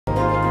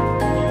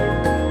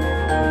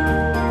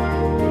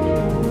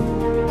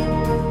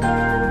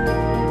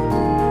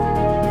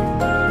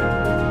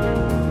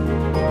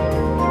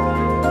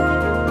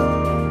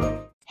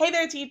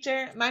there,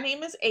 teacher. My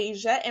name is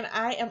Asia, and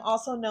I am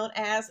also known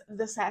as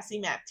the Sassy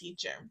Math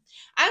Teacher.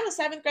 I'm a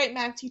 7th grade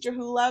math teacher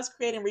who loves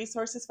creating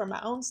resources for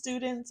my own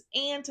students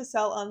and to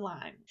sell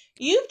online.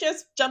 You've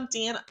just jumped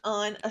in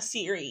on a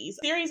series.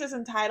 The series is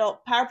entitled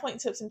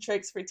PowerPoint Tips and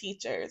Tricks for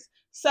Teachers.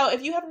 So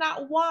if you have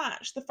not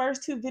watched the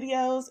first 2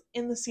 videos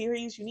in the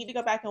series, you need to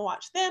go back and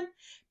watch them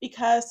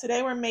because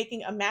today we're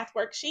making a math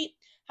worksheet.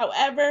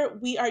 However,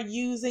 we are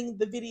using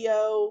the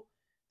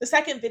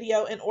second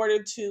video in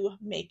order to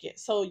make it.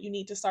 So you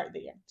need to start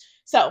there.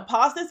 So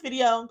pause this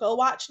video, go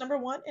watch number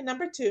 1 and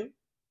number 2,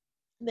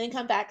 then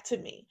come back to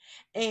me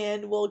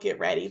and we'll get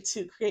ready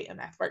to create a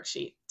math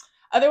worksheet.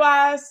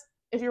 Otherwise,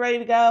 if you're ready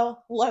to go,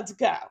 let's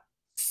go.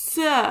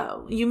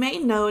 So you may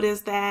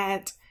notice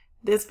that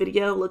this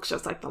video looks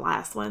just like the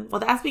last one.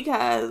 Well, that's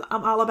because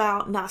I'm all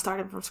about not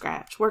starting from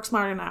scratch. Work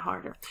smarter, not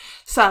harder.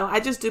 So I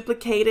just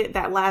duplicated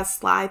that last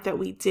slide that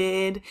we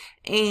did,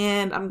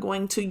 and I'm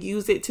going to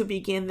use it to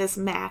begin this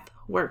math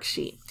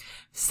worksheet.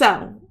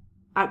 So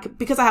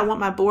because I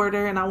want my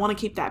border and I want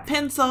to keep that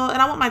pencil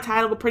and I want my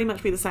title to pretty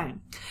much be the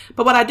same.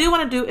 But what I do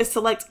want to do is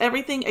select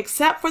everything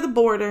except for the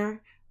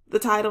border, the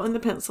title, and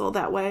the pencil.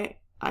 That way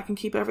I can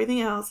keep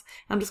everything else.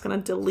 I'm just going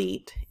to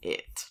delete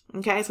it.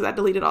 Okay, so that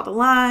deleted all the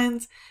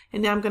lines,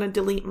 and now I'm going to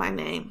delete my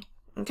name.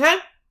 Okay,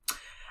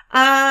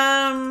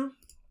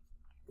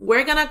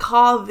 we're going to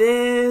call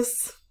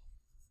this,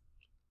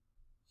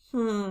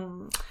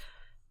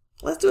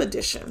 let's do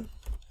addition.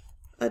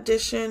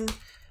 Addition,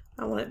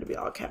 I want it to be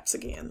all caps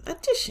again.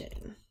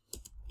 Addition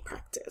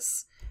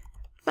practice.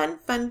 Fun,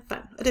 fun,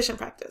 fun. Addition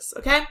practice,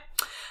 okay?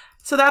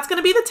 So that's going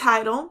to be the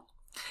title.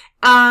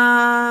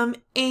 And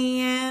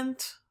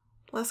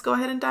let's go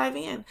ahead and dive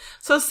in.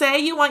 So say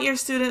you want your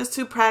students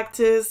to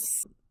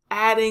practice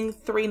adding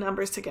 3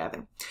 numbers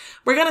together.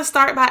 We're going to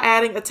start by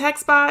adding a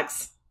text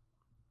box,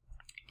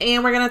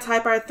 and we're going to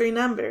type our 3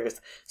 numbers.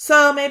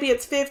 So maybe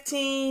it's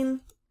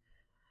 15,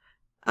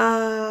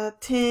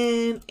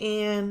 10,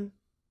 and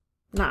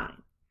 9.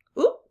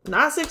 Oop,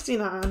 not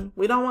 69.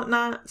 We don't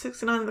want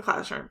 69 in the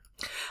classroom.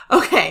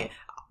 Okay,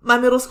 my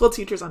middle school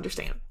teachers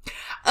understand.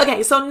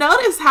 Okay, so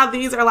notice how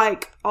these are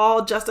like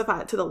all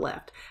justified to the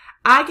left.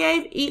 I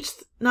gave each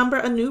number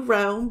a new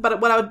row, but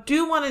what I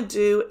do want to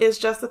do is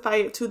justify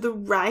it to the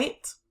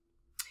right.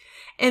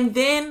 And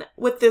then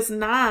with this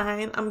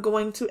 9, I'm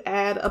going to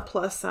add a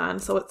plus sign,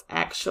 so it's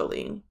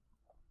actually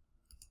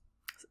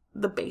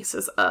the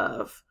basis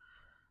of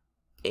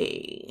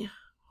a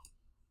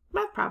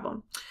math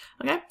problem.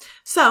 Okay,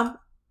 so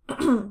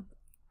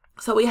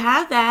so we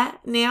have that.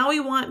 Now we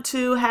want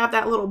to have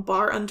that little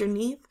bar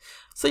underneath.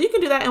 So you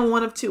can do that in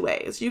one of 2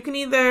 ways. You can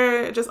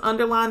either just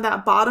underline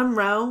that bottom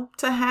row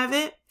to have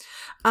it,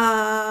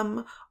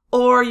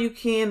 or you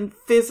can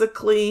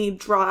physically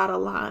draw out a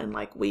line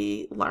like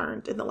we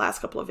learned in the last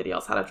couple of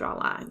videos how to draw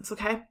lines,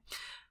 okay?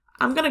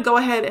 I'm going to go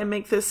ahead and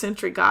make this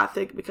Century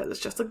Gothic because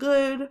it's just a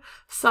good,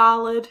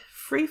 solid,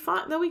 free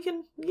font that we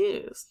can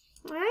use,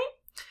 all right?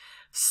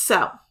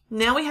 So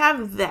now we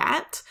have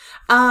that,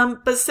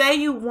 but say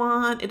you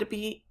want it to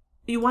be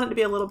a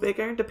little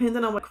bigger,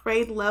 depending on what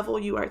grade level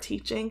you are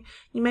teaching.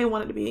 You may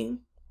want it to be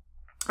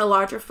a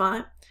larger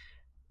font.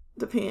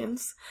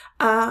 Depends.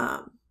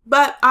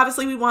 But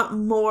obviously we want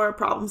more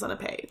problems on a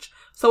page.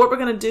 So what we're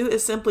going to do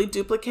is simply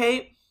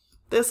duplicate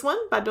this one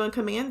by doing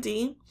Command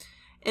D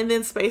and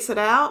then space it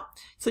out.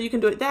 So you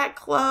can do it that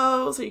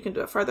close or you can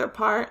do it further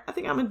apart. I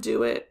think I'm going to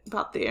do it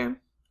about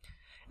there.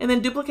 And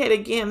then duplicate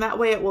again. That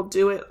way it will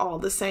do it all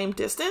the same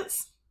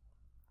distance.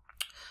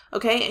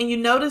 Okay, and you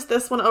notice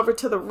this one over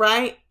to the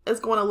right is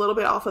going a little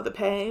bit off of the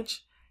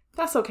page.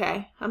 That's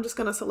okay. I'm just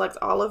going to select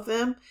all of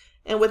them.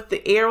 And with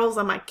the arrows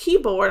on my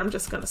keyboard, I'm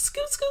just going to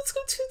scoot, scoot,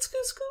 scoot, scoot,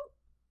 scoot, scoot.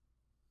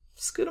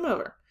 Scoot them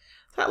over.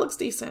 That looks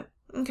decent.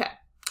 Okay.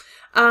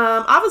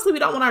 Obviously, we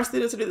don't want our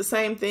students to do the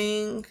same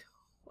thing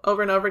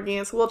over and over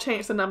again, so we'll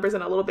change the numbers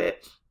in a little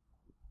bit.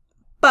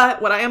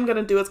 But what I am going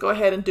to do is go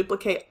ahead and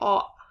duplicate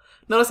all.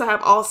 Notice I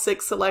have all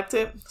 6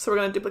 selected, so we're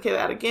going to duplicate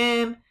that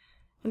again.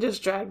 And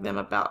just drag them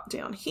about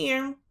down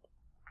here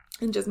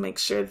and just make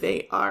sure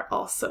they are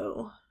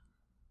also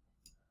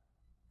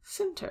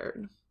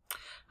centered.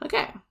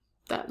 Okay,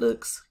 that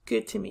looks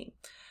good to me.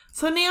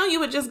 So now you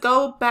would just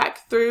go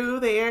back through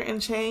there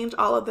and change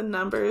all of the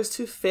numbers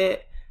to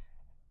fit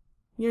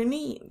your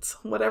needs,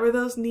 whatever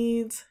those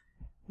needs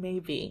may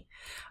be.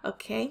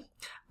 Okay,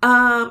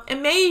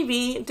 and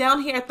maybe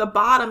down here at the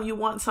bottom you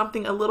want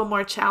something a little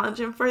more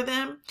challenging for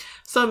them.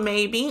 So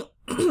maybe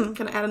I'm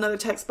gonna add another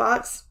text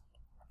box.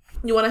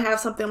 You want to have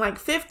something like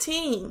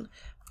 15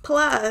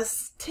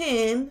 plus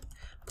 10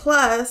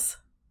 plus,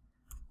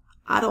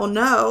 I don't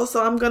know.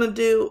 So I'm going to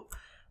do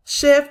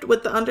shift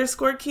with the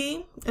underscore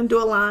key and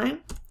do a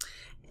line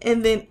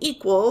and then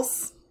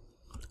equals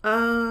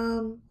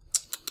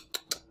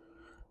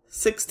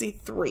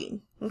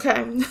 63.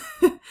 Okay.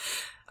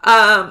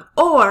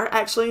 Or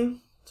actually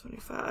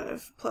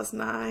 25 plus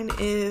 9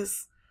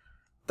 is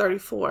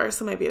 34.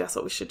 So maybe that's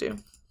what we should do.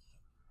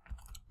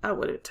 I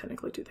wouldn't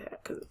technically do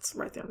that because it's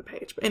right there on the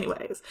page. But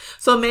anyways,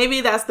 so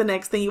maybe that's the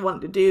next thing you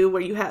wanted to do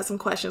where you had some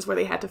questions where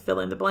they had to fill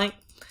in the blank.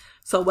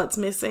 So what's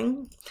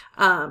missing?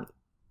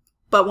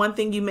 But one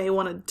thing you may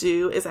want to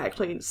do is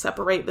actually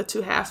separate the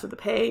two halves of the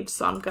page.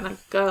 So I'm going to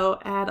go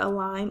add a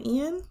line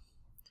in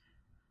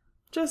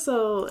just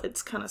so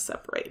it's kind of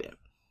separated.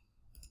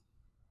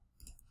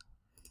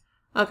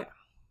 Okay.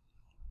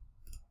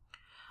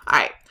 All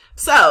right.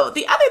 So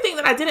the other thing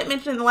that I didn't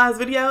mention in the last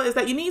video is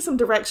that you need some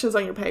directions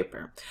on your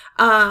paper.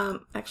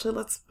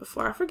 Actually,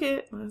 before I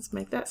forget, let's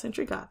make that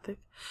Century Gothic.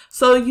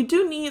 So you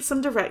do need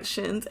some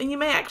directions, and you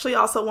may actually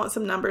also want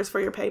some numbers for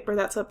your paper.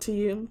 That's up to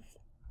you.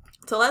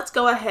 So let's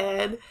go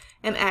ahead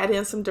and add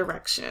in some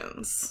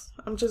directions.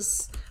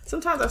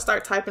 Sometimes I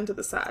start typing to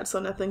the side so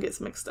nothing gets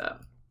mixed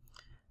up.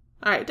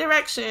 All right,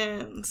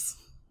 directions.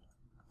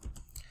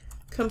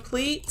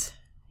 Complete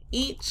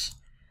each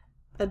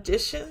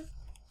addition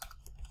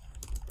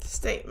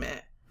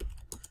statement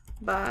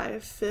by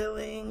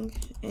filling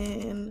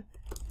in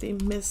the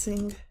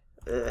missing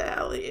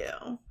value.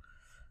 All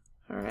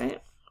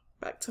right,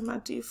 back to my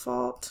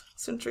default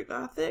Century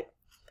Gothic.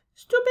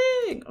 It's too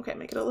big. Okay,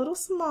 make it a little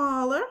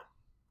smaller.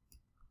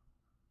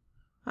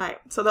 All right,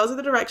 so those are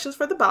the directions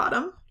for the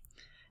bottom.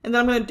 And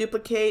then I'm going to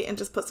duplicate and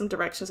just put some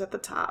directions at the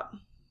top.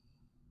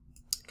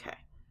 Okay.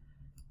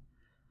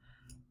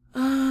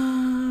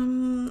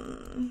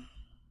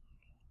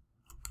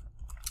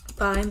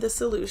 Find the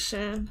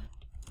solution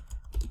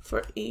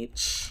for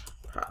each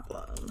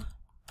problem.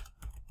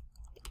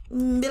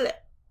 Yeah,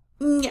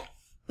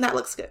 that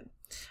looks good.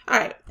 All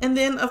right, and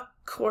then of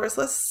course,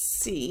 let's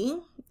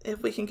see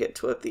if we can get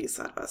two of these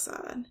side by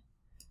side.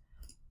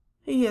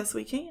 Yes,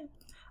 we can.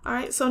 All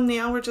right, so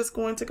now we're just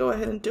going to go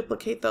ahead and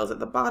duplicate those at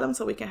the bottom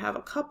so we can have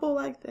a couple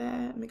like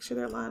that. Make sure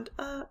they're lined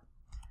up.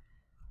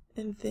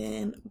 And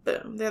then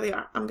boom, there they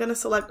are. I'm gonna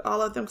select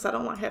all of them because I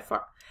don't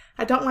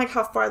like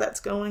how far that's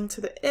going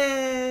to the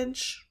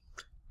edge.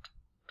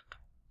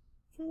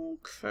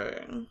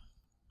 Okay.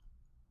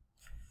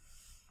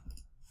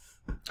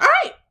 All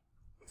right,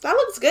 that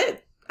looks good.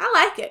 I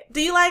like it.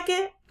 Do you like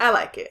it? I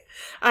like it.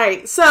 All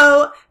right,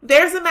 so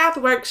there's a math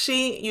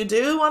worksheet. You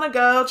do want to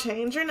go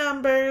change your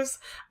numbers,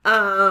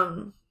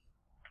 but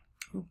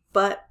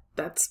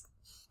that's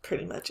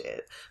pretty much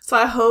it. So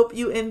I hope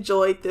you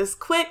enjoyed this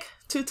quick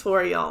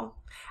tutorial.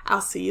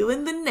 I'll see you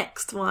in the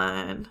next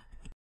one.